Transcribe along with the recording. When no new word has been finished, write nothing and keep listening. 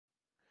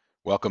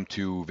Welcome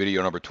to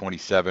video number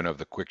 27 of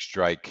the Quick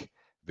Strike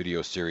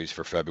video series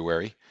for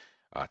February.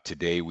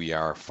 Today we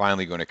are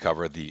finally going to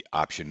cover the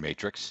option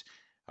matrix.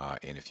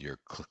 And if you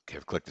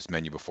have clicked this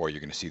menu before,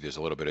 you're going to see there's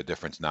a little bit of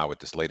difference now with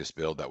this latest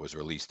build that was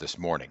released this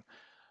morning.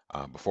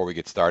 Before we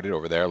get started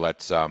over there,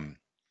 let's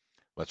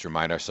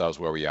remind ourselves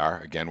where we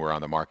are. Again, we're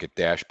on the market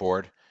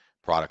dashboard,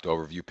 product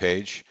overview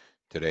page.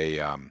 Today,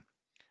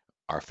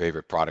 our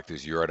favorite product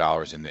is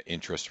Eurodollars in the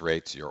interest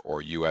rates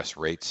or US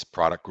rates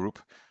product group.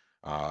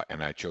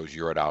 And I chose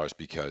Eurodollars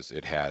because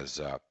it has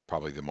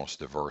probably the most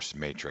diverse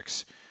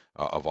matrix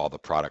of all the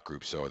product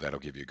groups. So that'll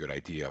give you a good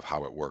idea of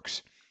how it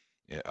works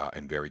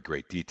in very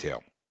great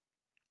detail.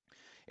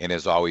 And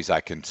as always,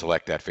 I can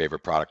select that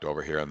favorite product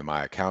over here in the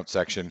My Account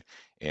section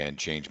and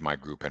change my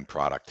group and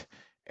product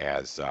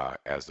as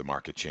the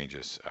market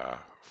changes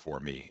for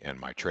me and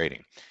my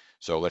trading.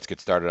 So let's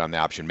get started on the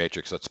option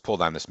matrix. Let's pull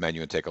down this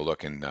menu and take a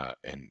look and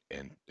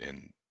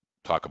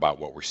talk about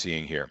what we're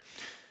seeing here.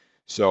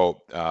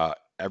 So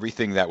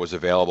everything that was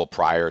available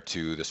prior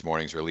to this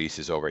morning's release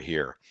is over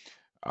here.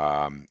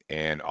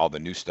 And all the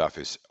new stuff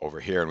is over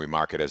here, and we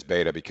mark it as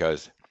beta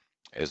because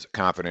as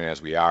confident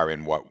as we are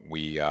in what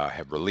we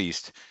have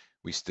released,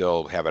 we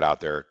still have it out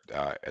there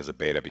as a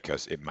beta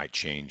because it might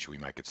change. We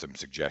might get some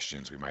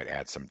suggestions. We might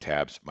add some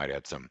tabs, might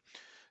add some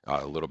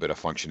a little bit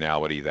of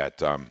functionality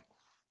that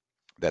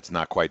that's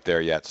not quite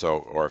there yet. So,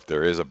 or if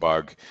there is a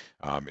bug,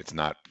 it's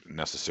not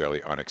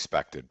necessarily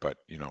unexpected, but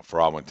you know, for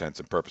all intents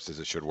and purposes,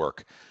 it should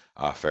work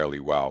fairly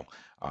well.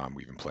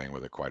 We've been playing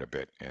with it quite a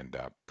bit and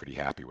pretty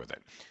happy with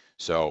it.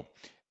 So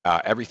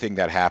everything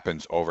that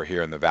happens over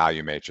here in the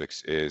value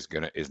matrix is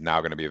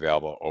now gonna be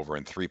available over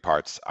in 3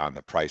 parts on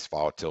the price,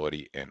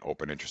 volatility, and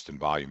open interest and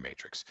volume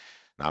matrix.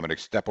 Now I'm going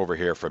to step over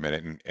here for a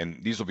minute,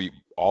 and these will be,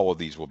 all of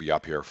these will be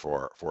up here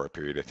for a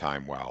period of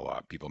time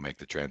while people make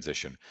the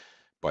transition.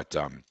 But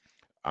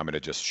I'm going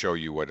to just show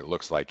you what it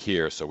looks like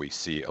here so we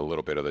see a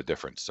little bit of the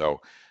difference.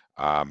 So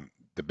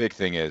the big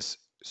thing is,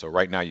 so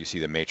right now you see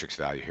the matrix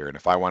value here, and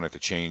if I wanted to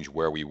change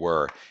where we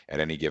were at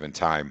any given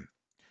time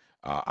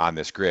on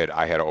this grid,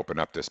 I had to open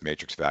up this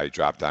matrix value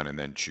drop down and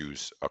then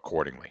choose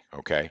accordingly,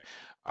 okay?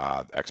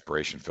 The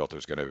expiration filter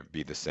is going to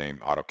be the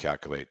same, auto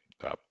calculate.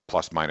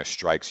 Plus minus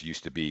strikes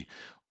used to be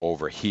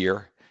over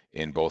here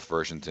in both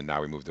versions, and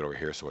now we moved it over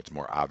here so it's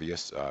more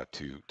obvious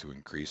to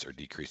increase or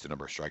decrease the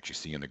number of strikes you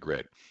see in the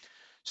grid.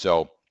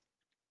 So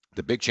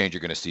the big change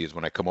you're going to see is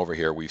when I come over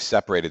here, we've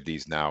separated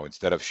these now.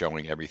 Instead of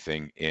showing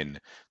everything in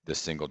this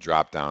single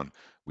drop down,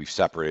 we've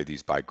separated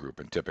these by group.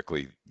 And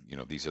typically, you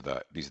know, these are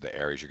the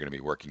areas you're going to be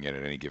working in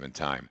at any given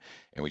time.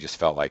 And we just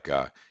felt like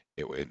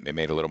it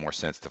made a little more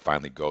sense to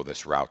finally go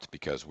this route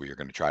because we are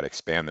going to try to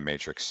expand the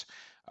matrix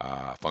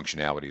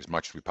functionality as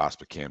much as we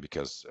possibly can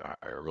because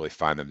I really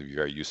find them to be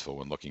very useful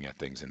when looking at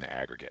things in the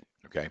aggregate.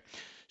 Okay,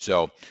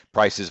 so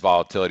prices,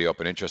 volatility,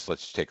 open interest.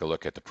 Let's take a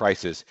look at the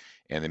prices.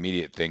 And the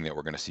immediate thing that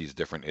we're going to see is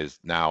different is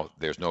now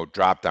there's no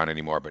drop down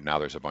anymore, but now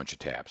there's a bunch of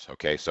tabs.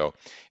 Okay, so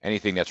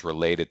anything that's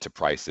related to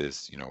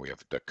prices, you know, we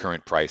have the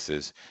current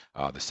prices,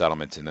 the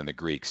settlements, and then the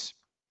Greeks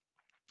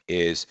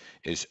is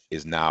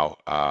now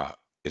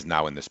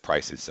in this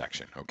prices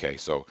section. Okay,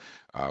 so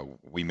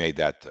we made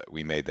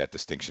that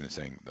distinction in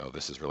saying, oh,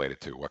 this is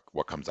related to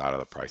what comes out of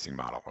the pricing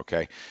model.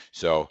 Okay,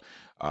 so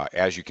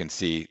as you can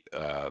see,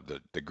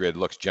 the grid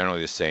looks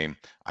generally the same.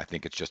 I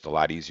think it's just a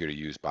lot easier to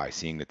use by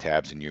seeing the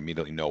tabs, and you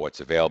immediately know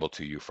what's available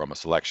to you from a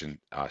selection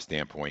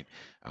standpoint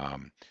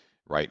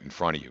right in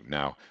front of you.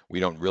 Now, we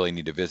don't really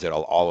need to visit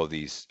all of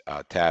these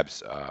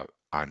tabs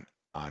on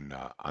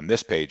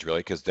this page really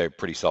because they're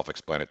pretty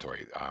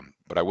self-explanatory.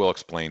 But I will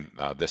explain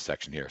this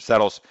section here.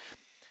 Suttles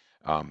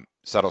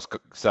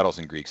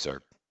and Greeks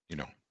are, you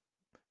know,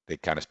 they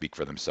kind of speak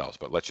for themselves,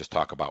 but let's just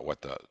talk about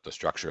what the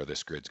structure of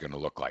this grid is going to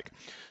look like.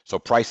 So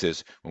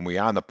prices, when we're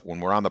on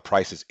the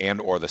prices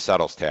and or the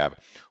settles tab,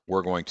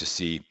 we're going to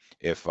see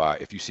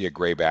if you see a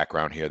gray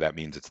background here, that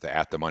means it's the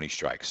at the money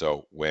strike.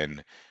 So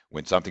when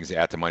something's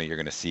at the money, you're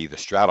going to see the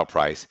straddle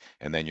price,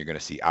 and then you're going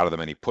to see out of the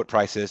money put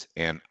prices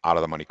and out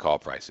of the money call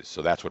prices.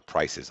 So that's what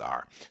prices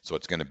are. So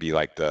it's going to be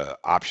like the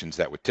options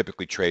that would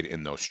typically trade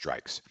in those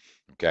strikes.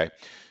 Okay.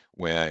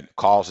 When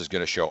calls is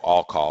going to show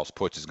all calls,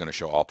 puts is going to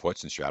show all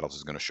puts, and straddles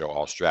is going to show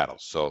all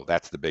straddles. So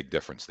that's the big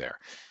difference there.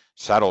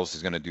 Settles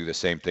is going to do the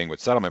same thing with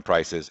settlement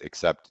prices,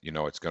 except, you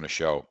know, it's going to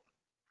show,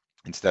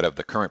 instead of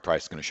the current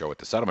price, it's going to show what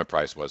the settlement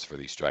price was for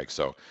these strikes.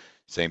 So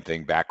same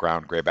thing,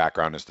 background, gray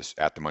background is the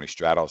at the money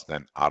straddles,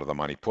 then out of the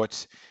money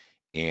puts,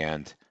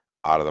 and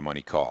out of the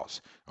money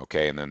calls.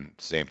 Okay, and then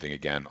same thing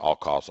again, all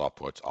calls, all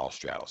puts, all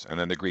straddles. And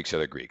then the Greeks are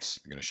the Greeks.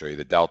 I'm going to show you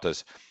the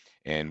deltas.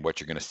 And what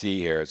you're going to see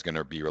here is going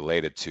to be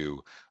related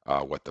to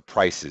what the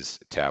prices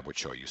tab would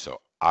show you. So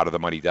out of the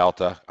money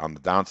delta on the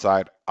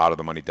downside, out of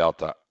the money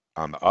delta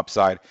on the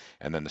upside,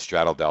 and then the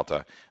straddle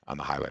delta on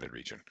the highlighted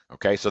region.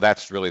 Okay, so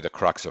that's really the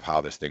crux of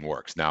how this thing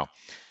works. Now,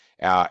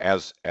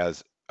 as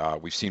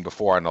we've seen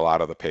before on a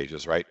lot of the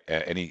pages, right?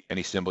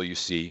 Any symbol you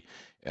see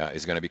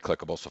is going to be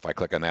clickable. So if I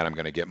click on that, I'm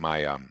going to get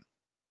my.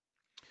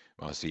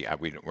 Well, see,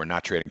 we're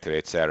not trading today.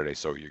 It's Saturday,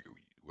 so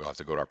we'll have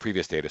to go to our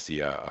previous day to see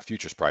a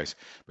futures price,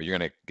 but you're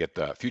going to get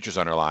the futures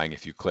underlying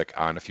if you click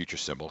on a future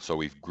symbol. So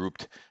we've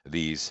grouped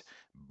these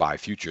by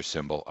future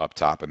symbol up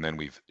top, and then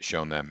we've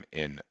shown them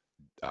in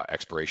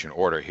expiration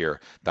order here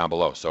down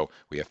below. So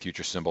we have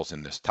future symbols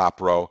in this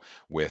top row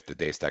with the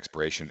days to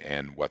expiration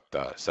and what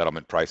the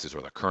settlement price is,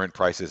 or the current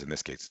price is. In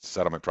this case, it's the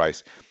settlement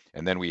price.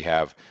 And then we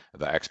have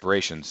the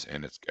expirations,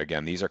 and it's,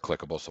 again, these are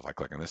clickable. So if I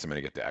click on this, I'm going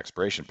to get the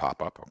expiration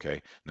pop up.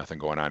 Okay, nothing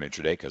going on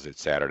intraday because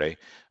it's Saturday.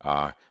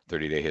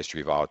 30-day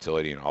history,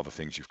 volatility, and all the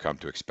things you've come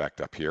to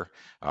expect up here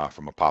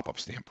from a pop-up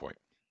standpoint.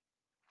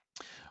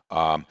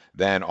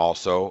 Then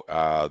also,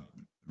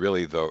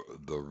 really the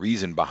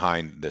reason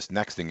behind this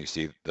next thing you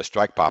see, the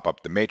strike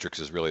pop-up, the matrix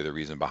is really the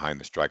reason behind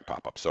the strike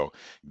pop-up. So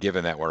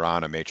given that we're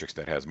on a matrix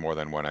that has more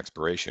than one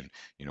expiration,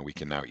 we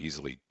can now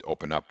easily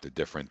open up the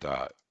different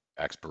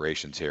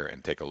expirations here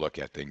and take a look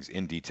at things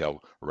in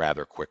detail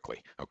rather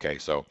quickly. Okay,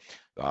 so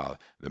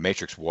the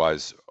matrix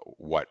was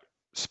what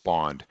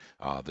spawned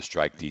the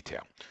strike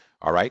detail.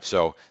 All right,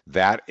 so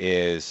that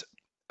is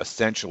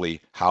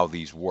essentially how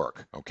these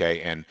work,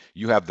 okay? And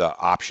you have the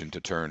option to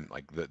turn,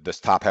 like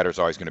this top header is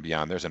always going to be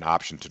on. There's an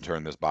option to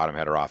turn this bottom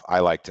header off. I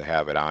like to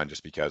have it on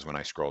just because when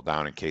I scroll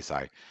down, in case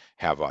I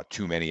have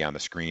too many on the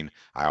screen,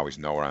 I always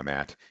know where I'm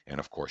at. And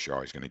of course, you're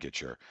always going to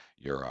get your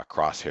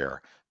crosshair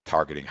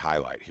targeting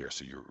highlight here,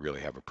 so you really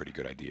have a pretty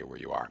good idea where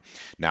you are.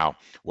 Now,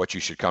 what you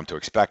should come to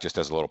expect, just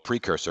as a little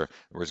precursor,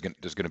 there's going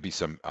to be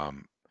some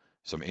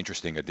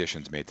interesting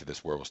additions made to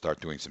this where we'll start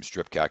doing some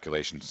strip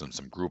calculations and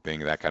some grouping,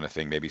 that kind of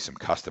thing, maybe some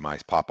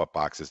customized pop-up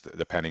boxes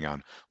depending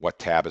on what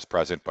tab is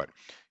present. But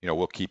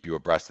we'll keep you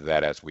abreast of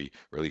that as we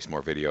release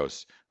more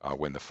videos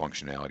when the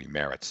functionality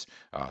merits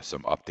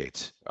some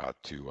updates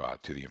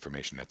to the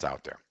information that's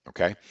out there.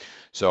 Okay,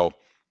 so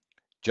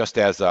just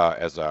as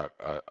a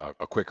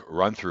quick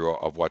run through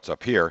of what's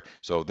up here,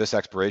 so this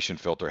expiration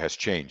filter has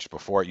changed.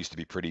 Before, it used to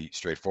be pretty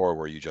straightforward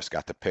where you just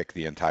got to pick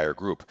the entire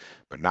group,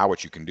 but now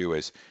what you can do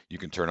is you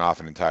can turn off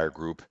an entire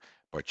group,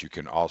 but you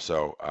can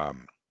also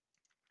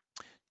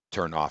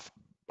turn off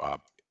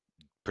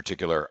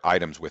particular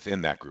items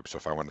within that group. So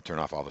if I want to turn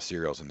off all the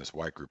serials in this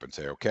white group and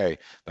say okay,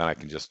 then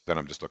I'm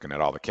just looking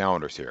at all the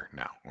calendars here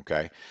now.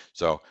 Okay,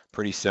 so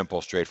pretty simple,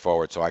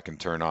 straightforward. So I can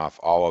turn off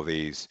all of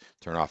these,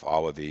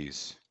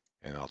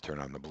 and I'll turn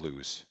on the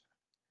blues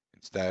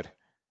instead.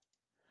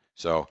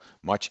 So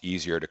much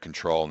easier to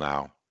control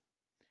now.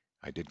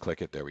 I did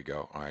click it. There we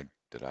go. All right.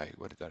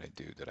 What did I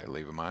do? Did I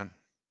leave them on?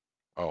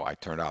 Oh, I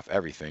turned off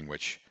everything,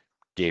 which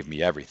gave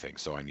me everything.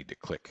 So I need to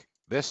click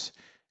this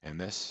and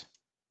this.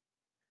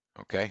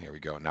 Okay, here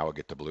we go. Now we'll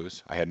get the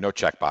blues. I had no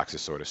check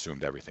boxes, so it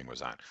assumed everything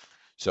was on.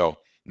 So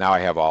now I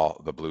have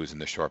all the blues and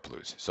the short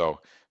blues. So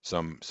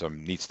some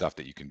neat stuff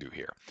that you can do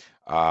here.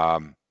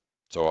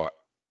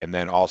 And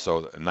then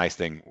also a nice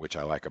thing, which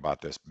I like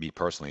about this, me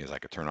personally, is I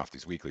could turn off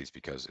these weeklies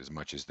because as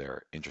much as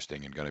they're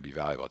interesting and going to be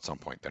valuable at some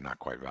point, they're not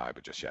quite valuable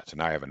just yet. So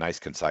now I have a nice,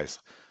 concise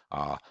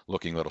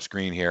looking little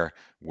screen here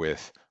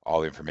with all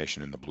the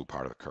information in the blue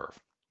part of the curve.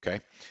 Okay.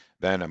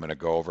 Then I'm going to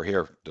go over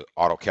here, the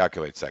auto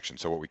calculate section.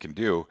 So what we can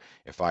do,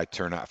 if I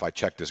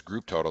check this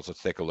group totals,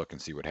 let's take a look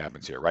and see what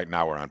happens here. Right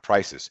now we're on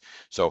prices.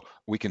 So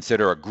we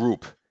consider a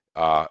group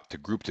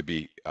to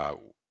be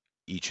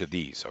each of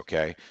these.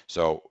 Okay.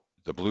 So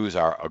the blues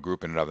are a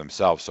group in and of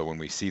themselves. So when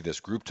we see this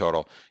group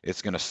total,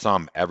 it's going to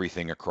sum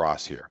everything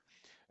across here.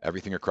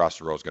 Everything across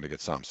the row is going to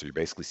get summed. So you're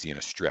basically seeing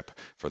a strip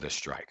for this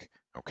strike.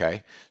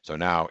 Okay. So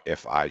now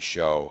if I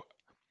show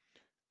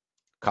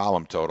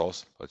column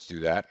totals, let's do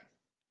that.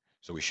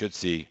 So we should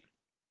see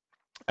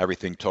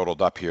everything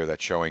totaled up here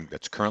that's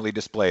currently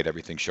displayed,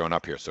 everything showing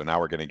up here. So now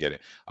we're going to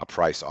get a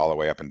price all the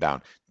way up and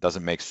down.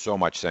 Doesn't make so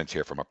much sense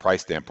here from a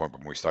price standpoint,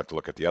 but when we start to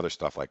look at the other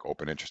stuff like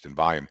open interest and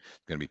volume,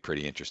 it's going to be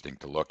pretty interesting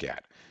to look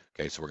at.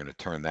 Okay, so we're going to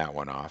turn that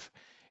one off,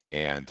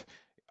 and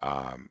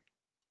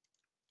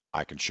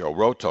I can show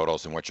row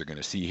totals, and what you're going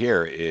to see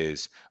here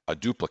is a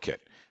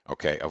duplicate,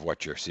 okay, of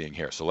what you're seeing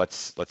here. So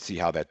let's see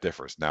how that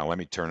differs. Now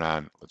let's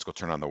go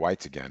turn on the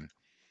whites again,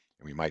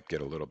 and we might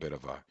get a little bit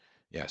of a,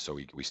 yeah, so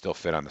we still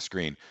fit on the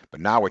screen.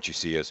 But now what you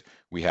see is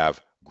we have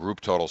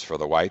group totals for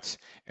the whites,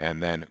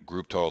 and then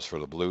group totals for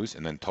the blues,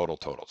 and then total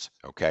totals.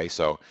 Okay,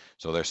 so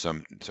there's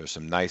some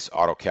nice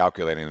auto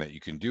calculating that you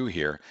can do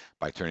here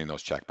by turning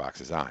those check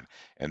boxes on.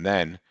 And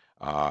then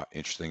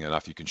interesting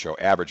enough, you can show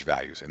average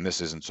values, and this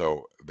isn't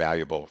so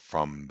valuable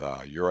from the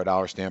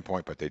Eurodollar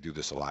standpoint, but they do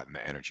this a lot in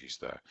the energies,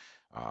 the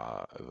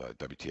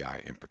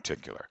WTI in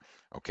particular.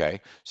 Okay,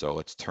 so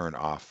let's turn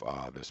off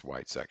this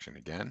white section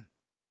again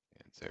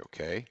and say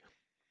okay.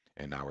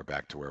 And now we're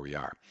back to where we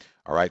are.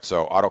 All right,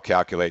 so auto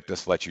calculate,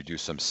 this lets you do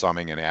some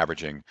summing and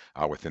averaging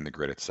within the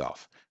grid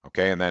itself.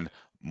 Okay, and then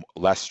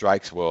less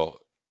strikes will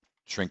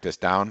shrink this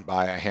down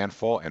by a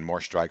handful, and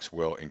more strikes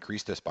will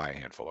increase this by a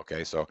handful.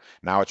 Okay, so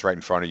now it's right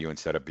in front of you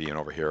instead of being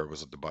over here.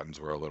 The buttons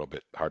were a little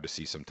bit hard to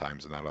see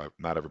sometimes, and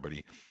not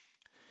everybody,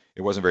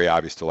 it wasn't very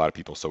obvious to a lot of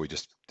people, so we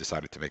just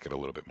decided to make it a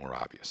little bit more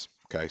obvious.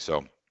 Okay,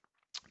 so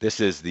this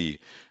is the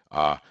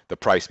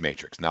price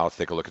matrix. Now let's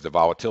take a look at the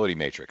volatility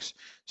matrix.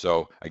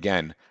 So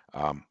again,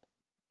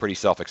 pretty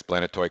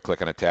self-explanatory.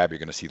 Click on a tab, you're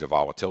going to see the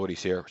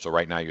volatilities here. So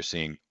right now you're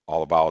seeing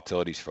all the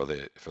volatilities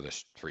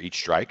for each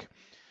strike.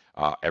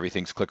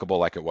 Everything's clickable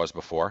like it was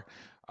before.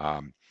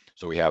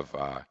 So we have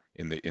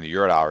in the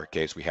Eurodollar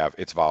case, we have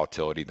its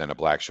volatility, then a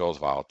Black-Scholes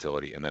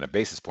volatility, and then a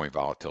basis point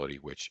volatility,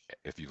 which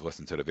if you've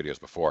listened to the videos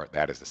before,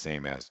 that is the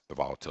same as the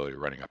volatility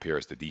running up here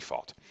as the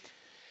default.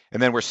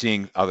 And then we're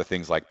seeing other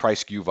things like price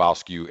skew, vol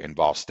skew, and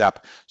vol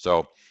step.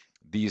 So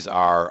these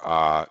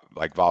are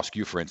like vol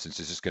skew, for instance,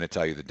 is just going to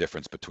tell you the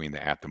difference between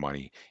the at the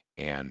money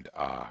and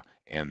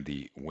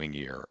the wing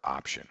year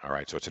option. All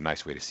right, so it's a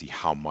nice way to see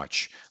how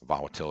much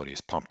volatility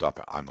is pumped up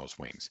on those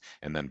wings.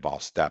 And then vol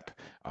step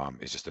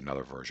is just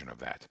another version of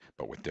that,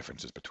 but with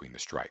differences between the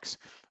strikes.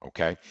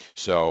 Okay,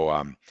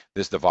 so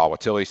this is the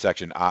volatility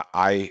section.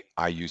 I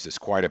use this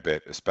quite a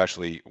bit,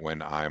 especially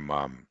when I'm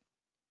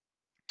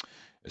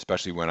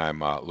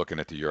looking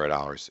at the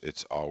Eurodollars.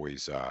 It's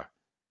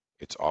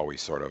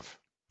always sort of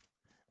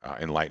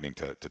enlightening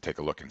to take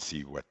a look and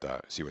see what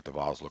the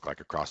vols look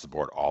like across the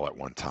board all at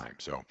one time.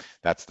 So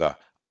that's the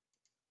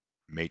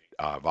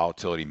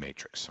volatility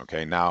matrix.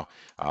 Okay, now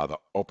the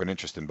open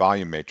interest and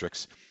volume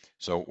matrix.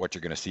 So what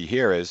you're going to see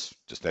here is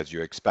just as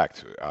you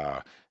expect,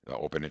 the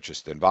open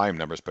interest and volume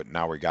numbers, but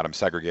now we got them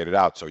segregated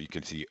out so you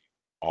can see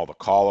all the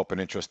call open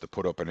interest, the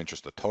put open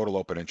interest, the total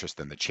open interest,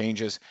 and the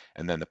changes,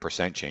 and then the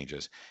percent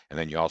changes. And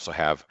then you also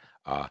have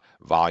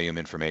volume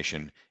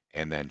information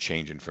and then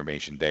change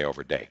information day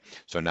over day.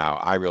 So now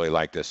I really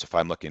like this. If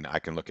I'm looking, I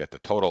can look at the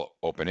total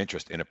open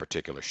interest in a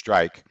particular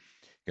strike.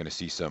 You're going to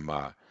see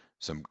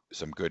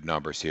some good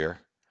numbers here.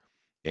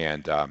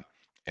 And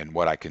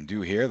what I can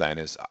do here then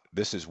is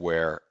this is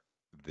where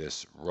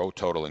this row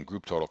total and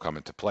group total come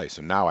into play.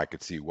 So now I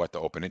could see what the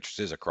open interest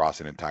is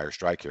across an entire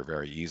strike here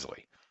very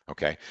easily.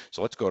 Okay,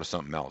 so let's go to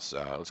something else.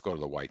 Let's go to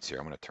the whites here.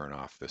 I'm going to turn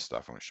off this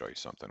stuff. I'm going to show you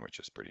something which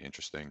is pretty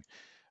interesting.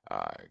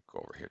 Go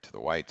over here to the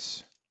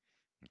whites.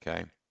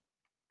 Okay,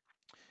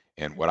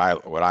 and what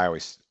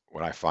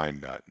I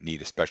find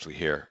neat, especially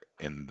here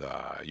in the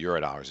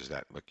Eurodollars, is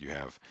that look, you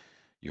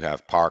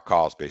have par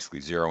calls,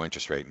 basically zero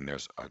interest rate, and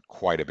there's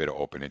quite a bit of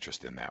open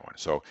interest in that one.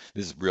 So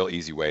this is a real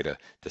easy way to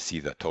see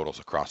the totals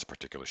across a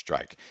particular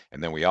strike.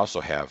 And then we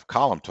also have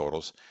column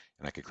totals,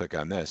 and I can click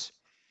on this.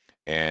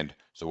 And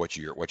so what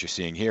you're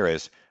seeing here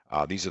is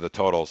these are the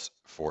totals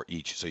for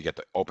each. So you get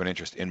the open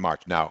interest in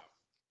March. Now,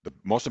 the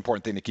most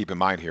important thing to keep in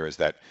mind here is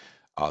that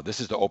this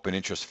is the open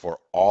interest for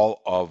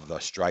all of the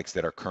strikes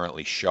that are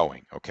currently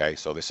showing. Okay,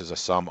 so this is a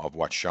sum of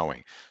what's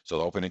showing. So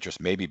the open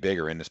interest may be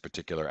bigger in this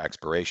particular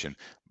expiration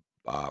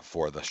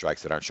for the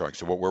strikes that aren't showing.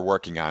 So what we're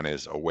working on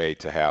is a way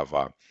to have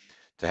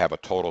a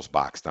totals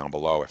box down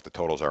below. If the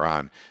totals are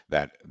on,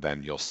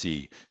 then you'll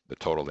see the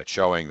total that's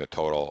showing, the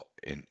total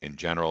in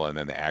general, and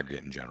then the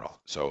aggregate in general.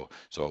 So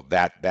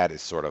that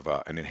is sort of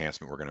an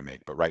enhancement we're going to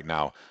make. But right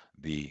now,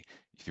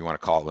 if you want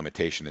to call it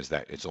limitation, is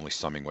that it's only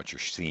summing what you're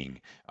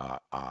seeing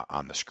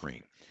on the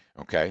screen.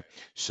 Okay,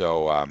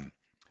 so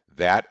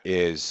that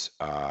is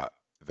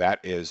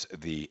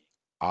the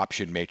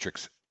option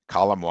matrix,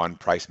 column 1,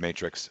 price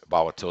matrix,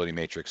 volatility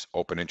matrix,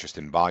 open interest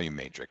and volume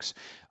matrix.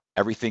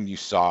 Everything you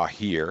saw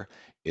here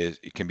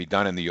it can be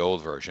done in the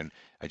old version.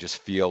 I just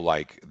feel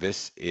like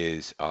this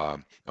is a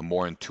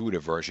more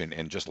intuitive version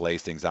and just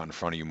lays things out in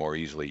front of you more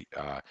easily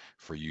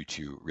for you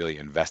to really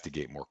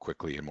investigate more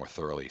quickly and more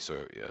thoroughly,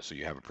 so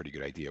you have a pretty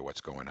good idea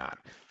what's going on.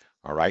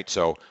 All right,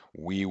 so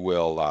we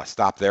will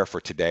stop there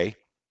for today.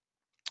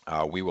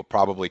 We will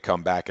probably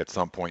come back at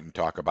some point and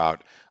talk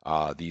about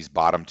these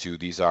bottom two.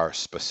 These are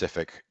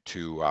specific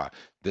to,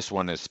 this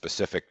one is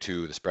specific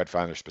to the spread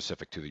finder,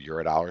 specific to the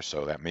Eurodollar.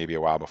 So that may be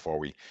a while before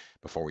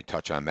we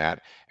touch on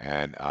that.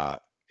 And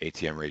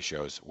ATM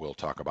ratios, we'll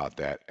talk about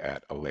that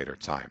at a later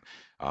time.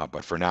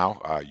 But for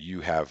now,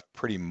 you have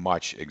pretty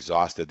much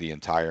exhausted the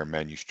entire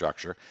menu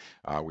structure.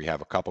 We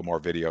have a couple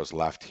more videos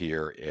left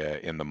here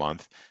in the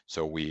month.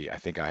 So I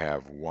think I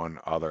have one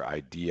other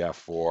idea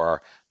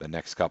for the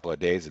next couple of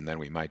days, and then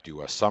we might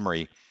do a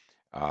summary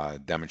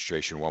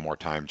demonstration one more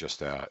time,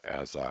 just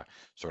as a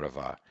sort of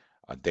a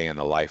day in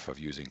the life of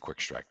using Quick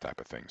Strike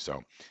type of thing.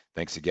 So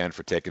thanks again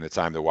for taking the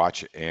time to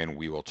watch, and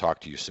we will talk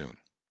to you soon.